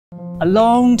A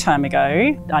long time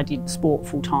ago, I did sport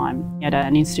full time. At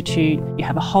an institute, you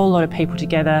have a whole lot of people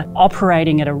together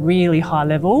operating at a really high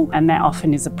level, and that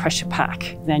often is a pressure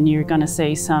pack. Then you're going to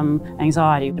see some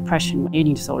anxiety, depression,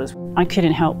 eating disorders. I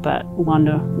couldn't help but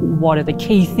wonder, what are the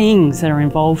key things that are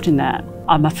involved in that?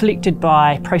 I'm afflicted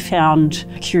by profound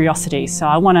curiosity, so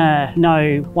I want to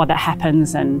know why that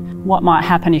happens and what might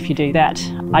happen if you do that.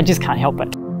 I just can't help it.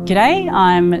 G'day,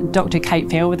 I'm Dr. Kate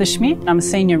Fairweather Schmidt. I'm a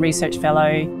Senior Research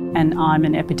Fellow and I'm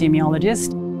an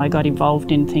epidemiologist. I got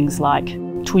involved in things like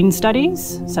twin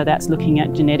studies, so that's looking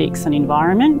at genetics and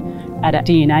environment at a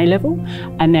DNA level,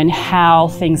 and then how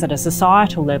things at a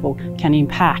societal level can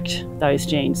impact those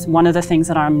genes. One of the things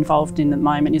that I'm involved in at the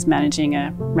moment is managing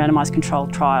a randomised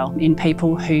controlled trial in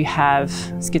people who have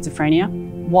schizophrenia.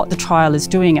 What the trial is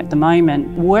doing at the moment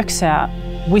works out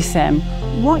with them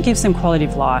what gives them quality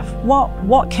of life.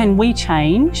 What can we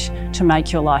change to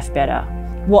make your life better?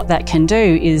 What that can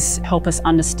do is help us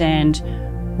understand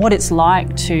what it's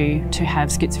like to have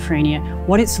schizophrenia,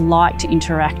 what it's like to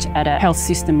interact at a health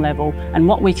system level, and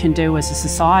what we can do as a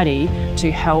society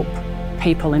to help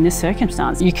people in this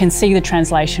circumstance. You can see the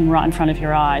translation right in front of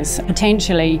your eyes.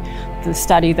 Potentially, the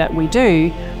study that we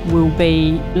do will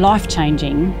be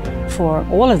life-changing for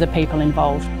all of the people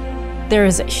involved. There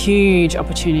is a huge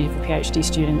opportunity for PhD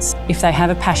students if they have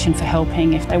a passion for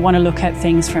helping, if they want to look at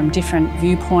things from different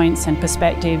viewpoints and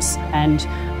perspectives and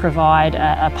provide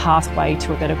a pathway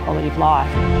to a better quality of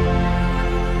life.